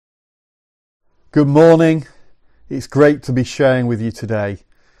Good morning. It's great to be sharing with you today.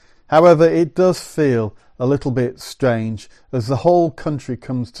 However, it does feel a little bit strange as the whole country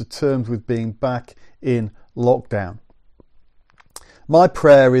comes to terms with being back in lockdown. My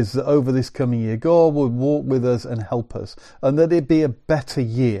prayer is that over this coming year, God would walk with us and help us, and that it be a better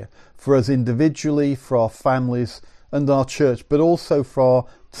year for us individually, for our families and our church, but also for our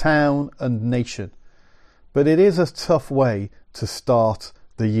town and nation. But it is a tough way to start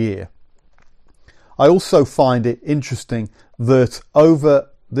the year. I also find it interesting that over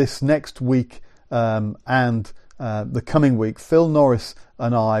this next week and the coming week, Phil Norris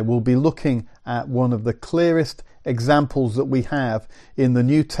and I will be looking at one of the clearest examples that we have in the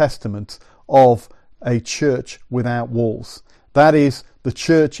New Testament of a church without walls. That is the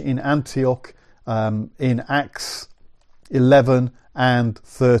church in Antioch in Acts 11 and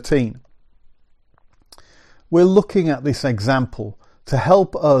 13. We're looking at this example to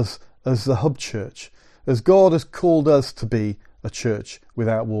help us as the Hub Church, as God has called us to be a church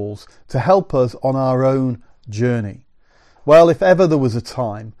without walls, to help us on our own journey. Well, if ever there was a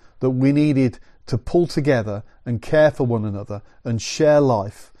time that we needed to pull together and care for one another and share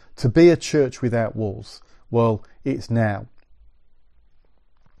life, to be a church without walls, well, it's now.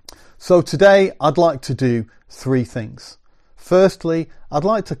 So today I'd like to do three things. Firstly, I'd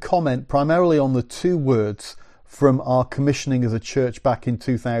like to comment primarily on the two words from our commissioning as a church back in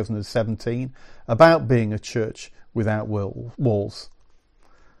 2017 about being a church without walls.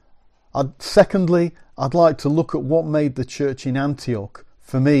 Secondly, I'd like to look at what made the church in Antioch,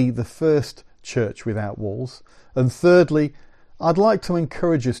 for me, the first church without walls. And thirdly, I'd like to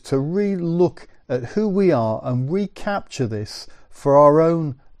encourage us to re-look at who we are and recapture this for our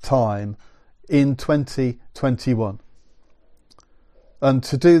own time in 2021. And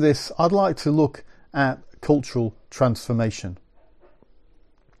to do this, I'd like to look at cultural transformation.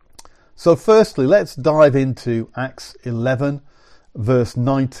 So firstly, let's dive into Acts 11, verse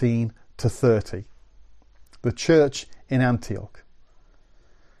 19 to 30. The church in Antioch.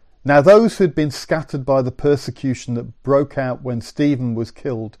 Now those who had been scattered by the persecution that broke out when Stephen was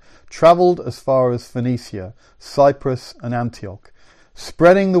killed travelled as far as Phoenicia, Cyprus and Antioch,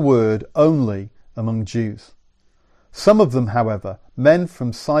 spreading the word only among Jews. Some of them, however, men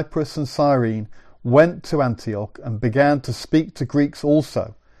from Cyprus and Cyrene, went to Antioch and began to speak to Greeks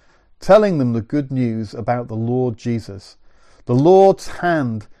also, telling them the good news about the Lord Jesus. The Lord's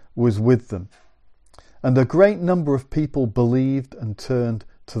hand was with them, and a great number of people believed and turned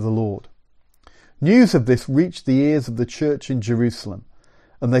to the Lord. News of this reached the ears of the church in Jerusalem,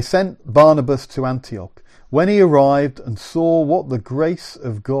 and they sent Barnabas to Antioch. When he arrived and saw what the grace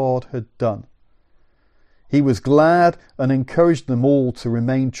of God had done, he was glad and encouraged them all to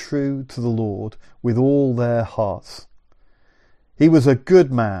remain true to the Lord with all their hearts. He was a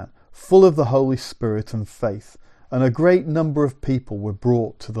good man, full of the Holy Spirit and faith, and a great number of people were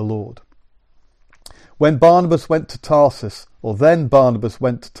brought to the Lord. Then Barnabas went to Tarsus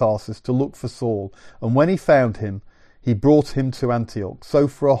to look for Saul, and when he found him, he brought him to Antioch. So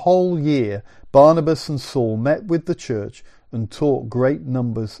for a whole year, Barnabas and Saul met with the church and taught great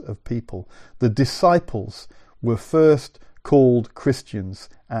numbers of people. The disciples were first called Christians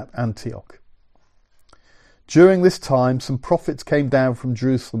at Antioch. During this time, some prophets came down from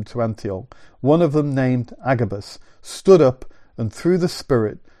Jerusalem to Antioch. One of them, named Agabus, stood up and through the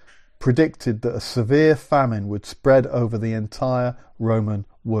Spirit predicted that a severe famine would spread over the entire Roman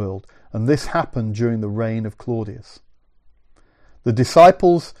world, and this happened during the reign of Claudius. The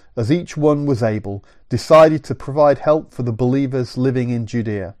disciples, as each one was able, decided to provide help for the believers living in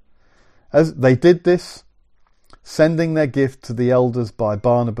Judea. As they did this, sending their gift to the elders by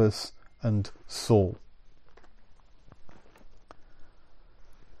Barnabas and Saul.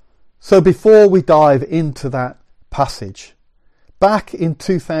 So before we dive into that passage, back in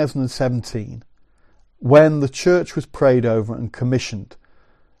 2017, when the church was prayed over and commissioned,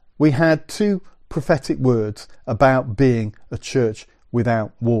 we had two prophetic words about being a church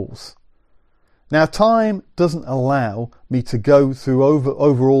without walls. Now, time doesn't allow me to go through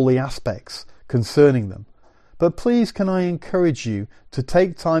over all the aspects concerning them, but please can I encourage you to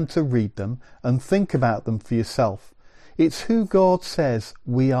take time to read them and think about them for yourself. It's who God says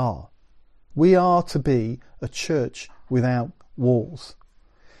we are. We are to be a church without walls.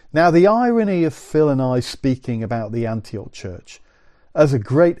 Now, the irony of Phil and I speaking about the Antioch church as a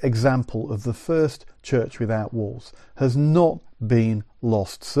great example of the first church without walls has not been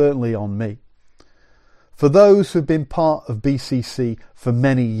lost, certainly on me. For those who've been part of BCC for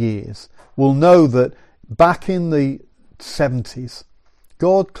many years will know that back in the 70s,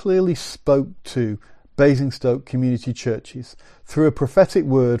 God clearly spoke to Basingstoke Community Churches through a prophetic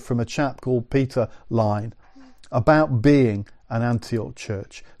word from a chap called Peter Line about being an Antioch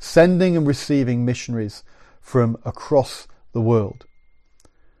church, sending and receiving missionaries from across the world.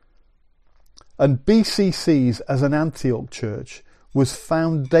 And BCC's as an Antioch church was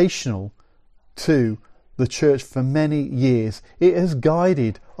foundational to the church for many years. It has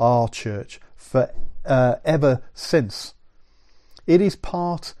guided our church for ever since. It is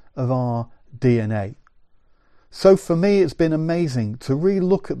part of our DNA. So for me, it's been amazing to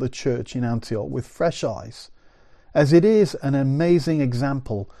re-look at the church in Antioch with fresh eyes, as it is an amazing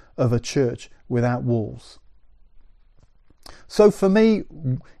example of a church without walls. So for me,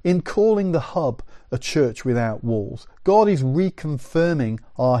 in calling the Hub a church without walls, God is reconfirming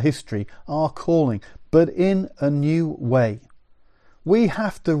our history, our calling, but in a new way. We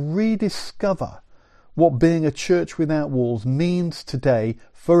have to rediscover what being a church without walls means today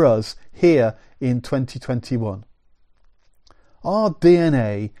for us here in 2021. Our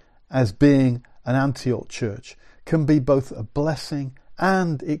DNA as being an Antioch church can be both a blessing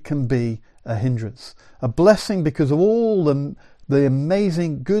and it can be a hindrance. A blessing because of all the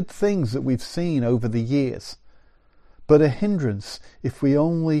amazing good things that we've seen over the years, but a hindrance if we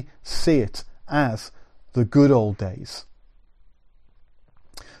only see it as the good old days.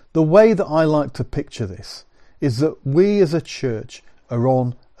 The way that I like to picture this is that we as a church are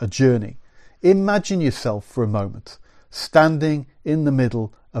on a journey. Imagine yourself for a moment standing in the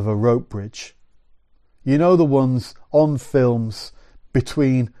middle of a rope bridge. You know, the ones on films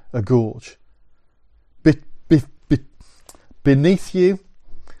between a gorge. Beneath you,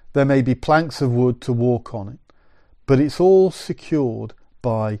 there may be planks of wood to walk on it, but it's all secured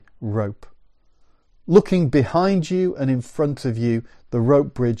by rope. Looking behind you and in front of you, the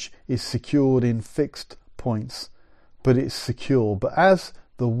rope bridge is secured in fixed points, but it's secure. But as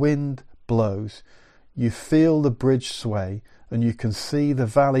the wind blows, you feel the bridge sway and you can see the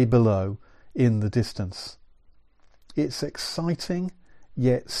valley below in the distance. It's exciting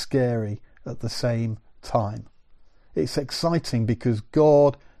yet scary at the same time. It's exciting because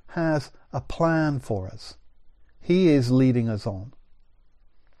God has a plan for us. He is leading us on.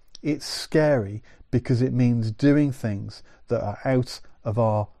 It's scary because it means doing things that are out of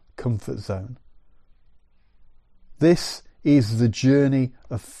our comfort zone. This is the journey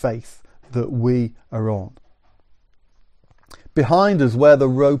of faith that we are on. Behind us, where the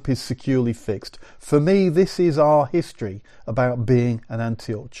rope is securely fixed, for me, this is our history about being an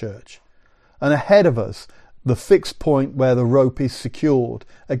Antioch church. And ahead of us, the fixed point where the rope is secured,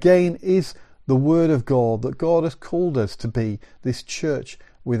 again, is the Word of God, that God has called us to be this church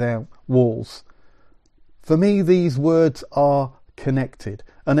without walls. For me, these words are connected.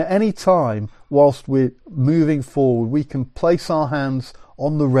 And at any time, whilst we're moving forward, we can place our hands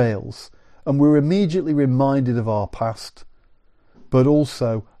on the rails and we're immediately reminded of our past, but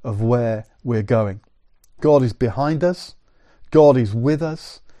also of where we're going. God is behind us, God is with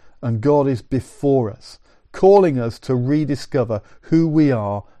us, and God is before us, calling us to rediscover who we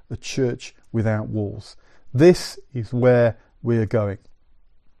are, a church without walls. This is where we are going.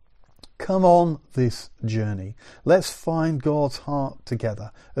 Come on this journey. Let's find God's heart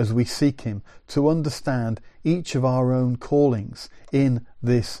together as we seek Him to understand each of our own callings in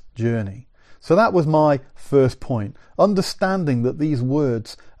this journey. So that was my first point. Understanding that these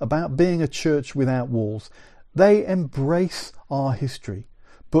words about being a church without walls, they embrace our history,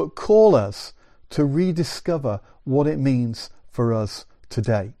 but call us to rediscover what it means for us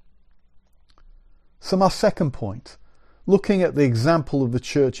today. So my second point, looking at the example of the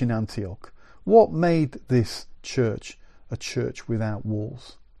church in Antioch, what made this church a church without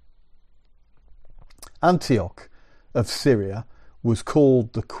walls? Antioch of Syria was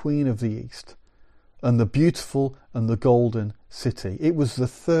called the Queen of the East and the beautiful and the golden city. It was the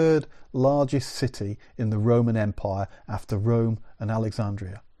third largest city in the Roman Empire after Rome and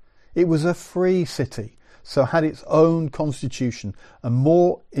Alexandria. It was a free city, so had its own constitution, and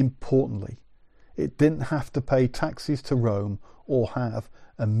more importantly, it didn't have to pay taxes to Rome or have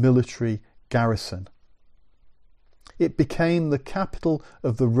a military garrison. It became the capital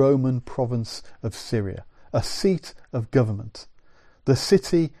of the Roman province of Syria, a seat of government. The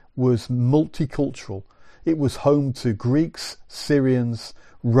city was multicultural. It was home to Greeks, Syrians,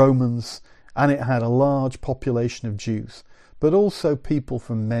 Romans, and it had a large population of Jews, but also people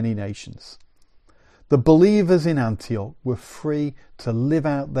from many nations. The believers in Antioch were free to live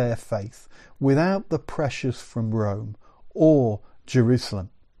out their faith without the pressures from Rome or Jerusalem.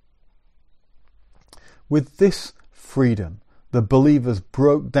 With this freedom, the believers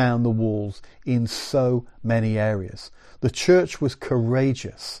broke down the walls in so many areas. The church was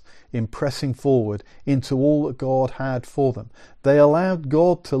courageous in pressing forward into all that God had for them. They allowed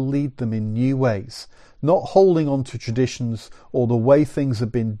God to lead them in new ways, not holding on to traditions or the way things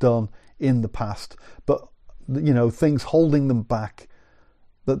had been done in the past, but things holding them back,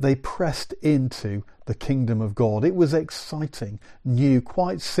 that they pressed into the kingdom of God. It was exciting, new.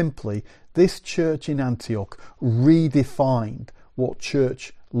 Quite simply, this church in Antioch redefined what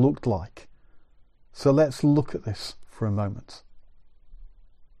church looked like. So let's look at this for a moment.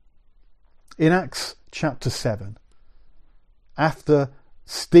 In Acts chapter 7, after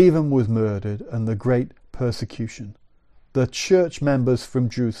Stephen was murdered and the great persecution, the church members from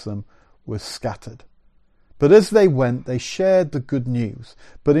Jerusalem were scattered. But as they went, they shared the good news.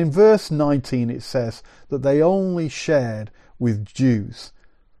 But in verse 19 it says that they only shared with Jews.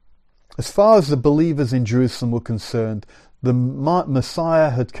 As far as the believers in Jerusalem were concerned, the Messiah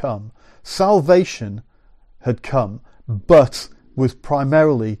had come. Salvation had come, but was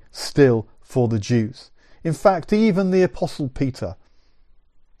primarily still for the Jews. In fact, even the Apostle Peter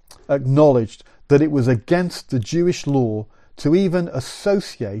acknowledged that it was against the Jewish law to even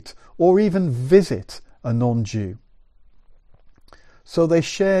associate or even visit a non-Jew. So they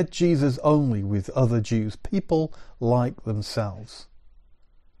shared Jesus only with other Jews, people like themselves.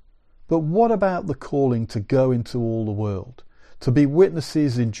 But what about the calling to go into all the world, to be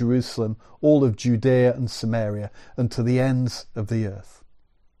witnesses in Jerusalem, all of Judea and Samaria, and to the ends of the earth?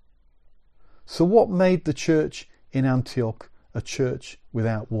 So what made the church in Antioch a church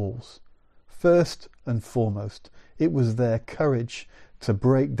without walls? First and foremost, it was their courage to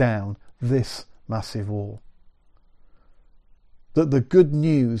break down this massive wall. That the good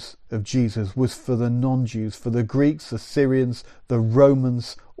news of Jesus was for the non-Jews, for the Greeks, the Syrians, the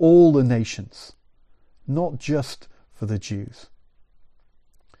Romans, all the nations, not just for the Jews.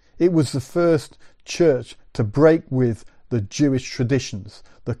 It was the first church to break with the Jewish traditions,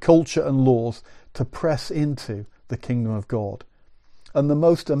 the culture and laws, to press into the kingdom of God. And the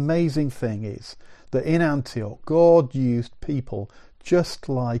most amazing thing is that in Antioch, God used people just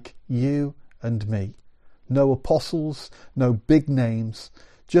like you and me. No apostles, no big names,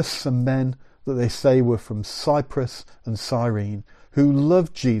 just some men that they say were from Cyprus and Cyrene who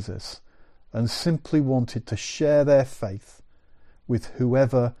loved Jesus and simply wanted to share their faith with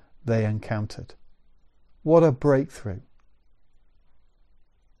whoever they encountered. What a breakthrough.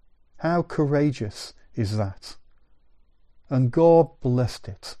 How courageous is that? And God blessed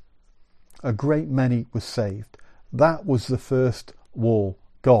it. A great many were saved. That was the first wall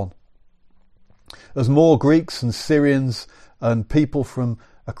gone. As more Greeks and Syrians and people from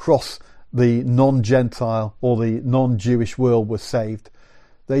across the non-Gentile or the non-Jewish world were saved,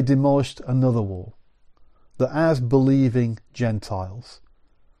 they demolished another wall. That as believing Gentiles,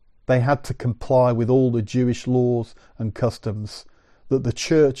 they had to comply with all the Jewish laws and customs that the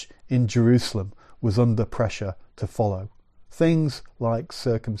church in Jerusalem was under pressure to follow. Things like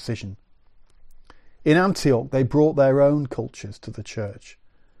circumcision. In Antioch, they brought their own cultures to the church.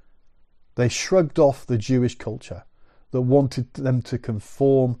 They shrugged off the Jewish culture that wanted them to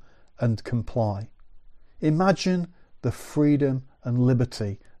conform and comply. Imagine the freedom and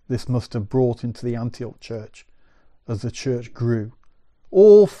liberty this must have brought into the Antioch church as the church grew,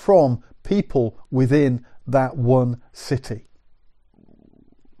 all from people within that one city.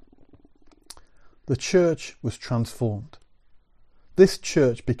 The church was transformed. This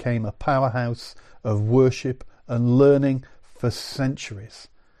church became a powerhouse of worship and learning for centuries.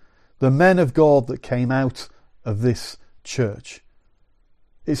 The men of God that came out of this church.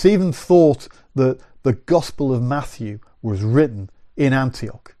 It's even thought that the Gospel of Matthew was written in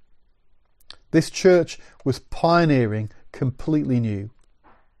Antioch. This church was pioneering completely new.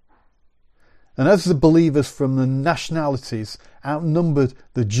 And as the believers from the nationalities outnumbered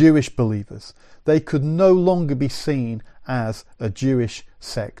the Jewish believers, they could no longer be seen as a Jewish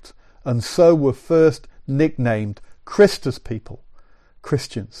sect, and so were first nicknamed Christus people,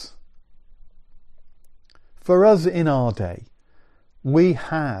 Christians. For us in our day, we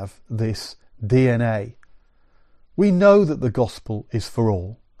have this DNA. We know that the gospel is for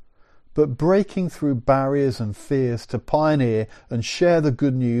all, but breaking through barriers and fears to pioneer and share the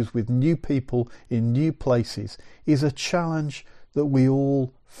good news with new people in new places is a challenge that we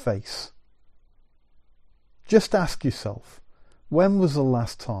all face. Just ask yourself, when was the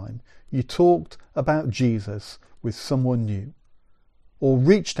last time you talked about Jesus with someone new, or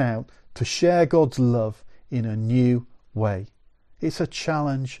reached out to share God's love in a new way? It's a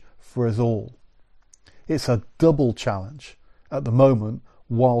challenge for us all. It's a double challenge at the moment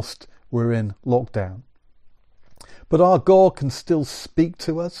whilst we're in lockdown. But our God can still speak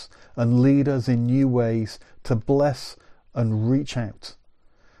to us and lead us in new ways to bless and reach out.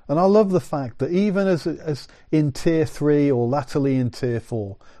 And I love the fact that even as in Tier 3 or latterly in Tier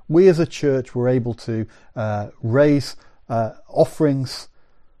 4, we as a church were able to raise offerings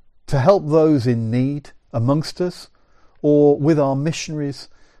to help those in need amongst us, or with our missionaries,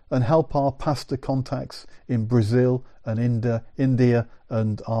 and help our pastor contacts in Brazil and India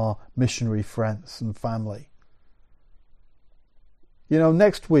and our missionary friends and family. You know,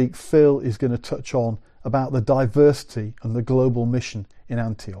 next week Phil is going to touch on about the diversity and the global mission in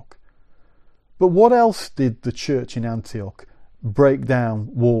Antioch. But what else did the church in Antioch break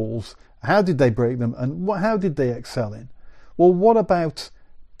down walls? How did they break them, and how did they excel in? Well, what about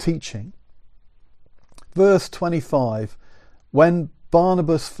teaching? Verse 25, when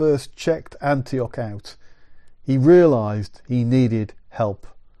Barnabas first checked Antioch out, he realised he needed help.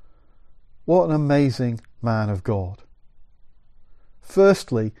 What an amazing man of God.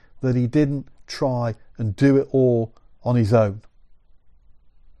 Firstly, that he didn't try and do it all on his own.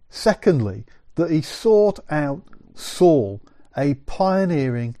 Secondly, that he sought out Saul, a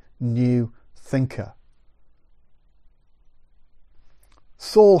pioneering new thinker.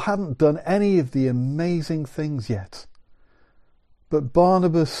 Saul hadn't done any of the amazing things yet, but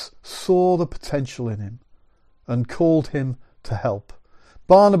Barnabas saw the potential in him and called him to help.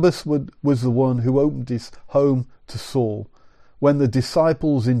 Barnabas was the one who opened his home to Saul when the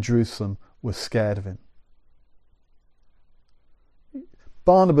disciples in Jerusalem were scared of him.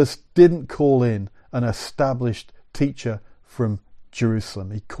 Barnabas didn't call in an established teacher from Jerusalem.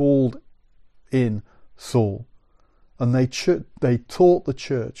 He called in Saul, and they taught the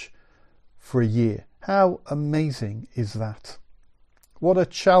church for a year. How amazing is that? What a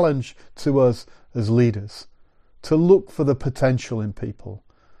challenge to us as leaders, to look for the potential in people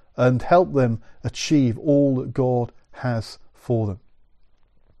and help them achieve all that God has for them.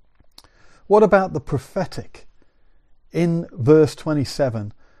 What about the prophetic? In verse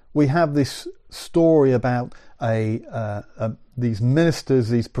 27, we have this story about these ministers,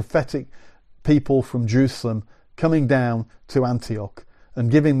 these prophetic people from Jerusalem coming down to Antioch and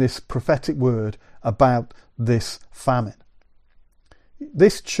giving this prophetic word about this famine.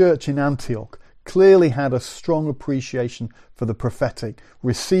 This church in Antioch clearly had a strong appreciation for the prophetic,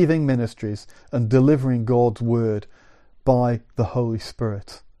 receiving ministries and delivering God's word by the Holy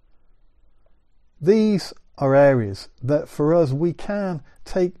Spirit. These are areas that for us we can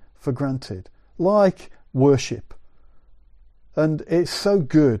take for granted, like worship. And it's so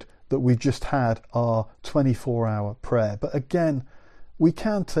good that we've just had our 24-hour prayer. But again, we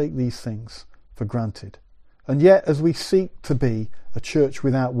can take these things for granted. And yet, as we seek to be a church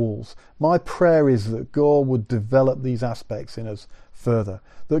without walls, my prayer is that God would develop these aspects in us further,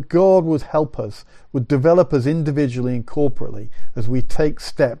 that God would help us, would develop us individually and corporately as we take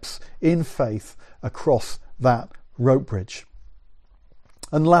steps in faith across that rope bridge.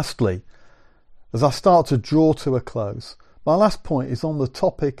 And lastly, as I start to draw to a close, my last point is on the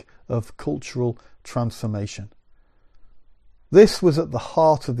topic of cultural transformation. This was at the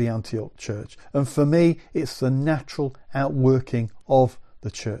heart of the Antioch church, and for me it's the natural outworking of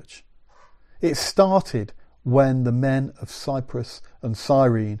the church. It started when the men of Cyprus and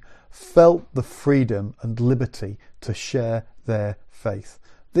Cyrene felt the freedom and liberty to share their faith.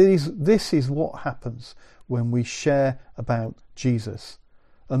 This is what happens when we share about Jesus.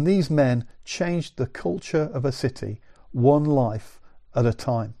 And these men changed the culture of a city, one life at a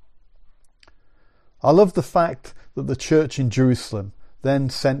time. I love the fact that the church in Jerusalem then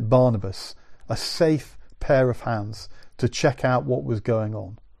sent Barnabas, a safe pair of hands, to check out what was going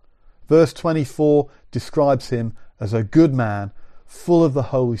on. Verse 24 describes him as a good man, full of the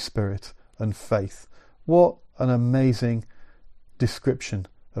Holy Spirit and faith. What an amazing description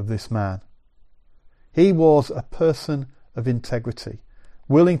of this man. He was a person of integrity,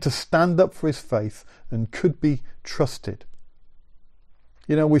 willing to stand up for his faith and could be trusted.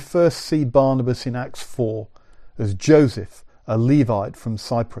 You know, we first see Barnabas in Acts 4 as Joseph, a Levite from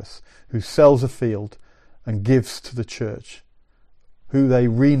Cyprus, who sells a field and gives to the church, who they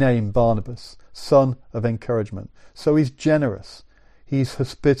rename Barnabas, son of encouragement. So he's generous, he's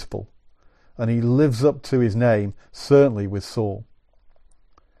hospitable, and he lives up to his name, certainly with Saul.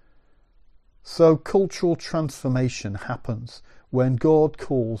 So cultural transformation happens when God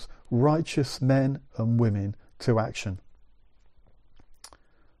calls righteous men and women to action.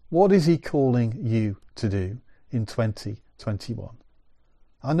 What is he calling you to do in 2021?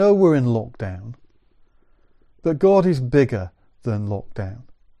 I know we're in lockdown, but God is bigger than lockdown.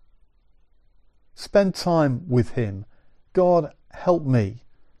 Spend time with him. God, help me.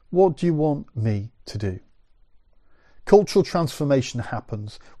 What do you want me to do? Cultural transformation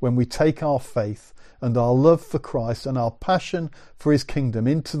happens when we take our faith and our love for Christ and our passion for his kingdom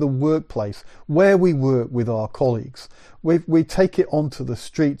into the workplace where we work with our colleagues. We take it onto the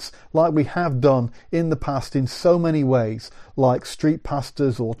streets like we have done in the past in so many ways, like street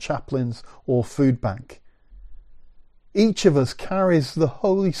pastors or chaplains or food bank. Each of us carries the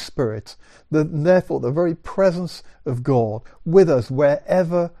Holy Spirit, therefore the very presence of God, with us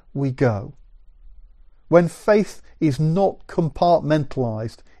wherever we go. When faith is not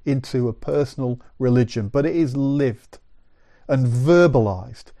compartmentalised into a personal religion, but it is lived and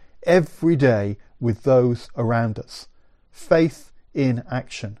verbalised every day with those around us. Faith in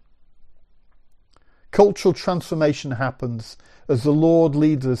action. Cultural transformation happens as the Lord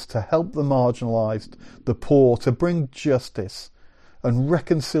leads us to help the marginalised, the poor, to bring justice and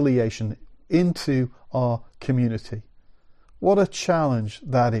reconciliation into our community. What a challenge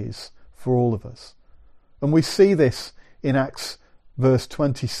that is for all of us. And we see this in Acts verse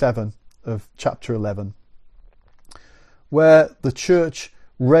 27 of chapter 11, where the church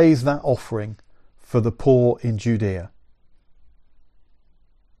raised that offering for the poor in Judea.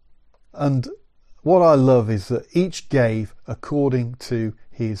 And what I love is that each gave according to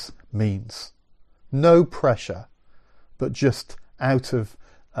his means. No pressure, but just out of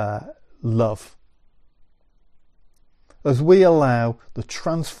love. As we allow the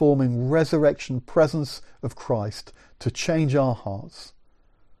transforming resurrection presence of Christ to change our hearts,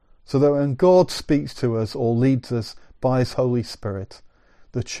 so that when God speaks to us or leads us by his Holy Spirit,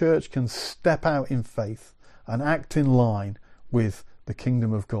 the church can step out in faith and act in line with the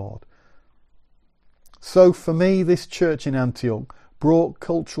kingdom of God. So for me, this church in Antioch brought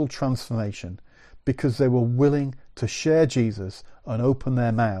cultural transformation because they were willing to share Jesus and open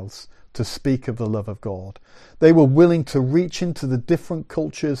their mouths to speak of the love of God. They were willing to reach into the different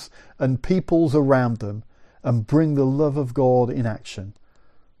cultures and peoples around them and bring the love of God in action.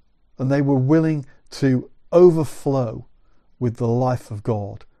 And they were willing to overflow with the life of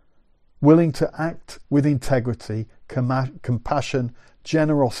God, willing to act with integrity, compassion,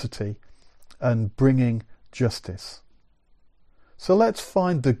 generosity, and bringing justice. So let's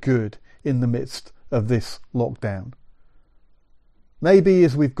find the good in the midst of this lockdown. Maybe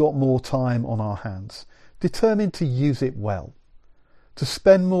as we've got more time on our hands, determined to use it well, to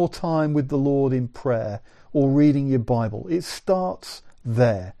spend more time with the Lord in prayer or reading your Bible. It starts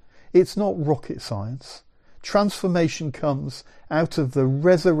there. It's not rocket science. Transformation comes out of the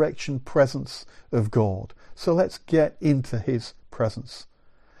resurrection presence of God. So let's get into his presence.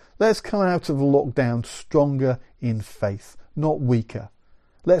 Let's come out of lockdown stronger in faith, not weaker.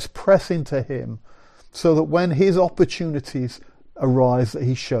 Let's press into him so that when his opportunities arise that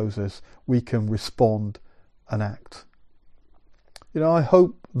he shows us, we can respond and act. I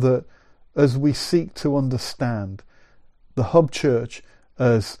hope that as we seek to understand the Hub Church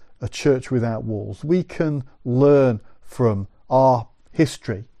as a church without walls, we can learn from our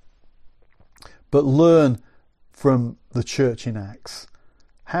history, but learn from the church in Acts,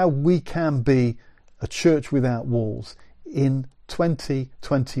 how we can be a church without walls in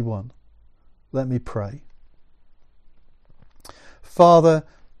 2021. Let me pray. Father,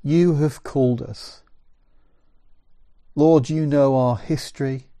 you have called us. Lord, you know our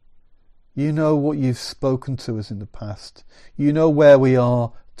history. You know what you've spoken to us in the past. You know where we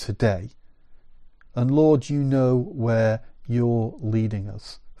are today. And Lord, you know where you're leading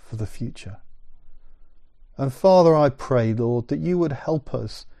us for the future. And Father, I pray, Lord, that you would help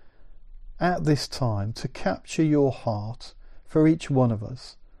us at this time to capture your heart for each one of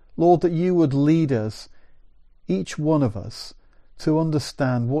us. Lord, that you would lead us, each one of us, to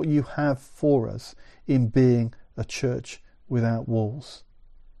understand what you have for us in being a church without walls.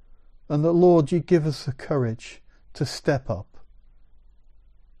 And that, Lord, you give us the courage to step up,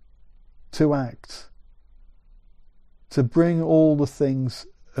 to act, to bring all the things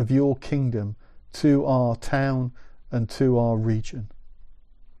of your kingdom to our town and to our region.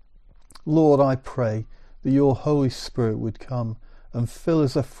 Lord, I pray that your Holy Spirit would come and fill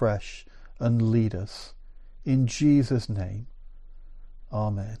us afresh and lead us. In Jesus' name.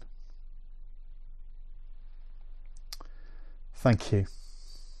 Amen. Thank you.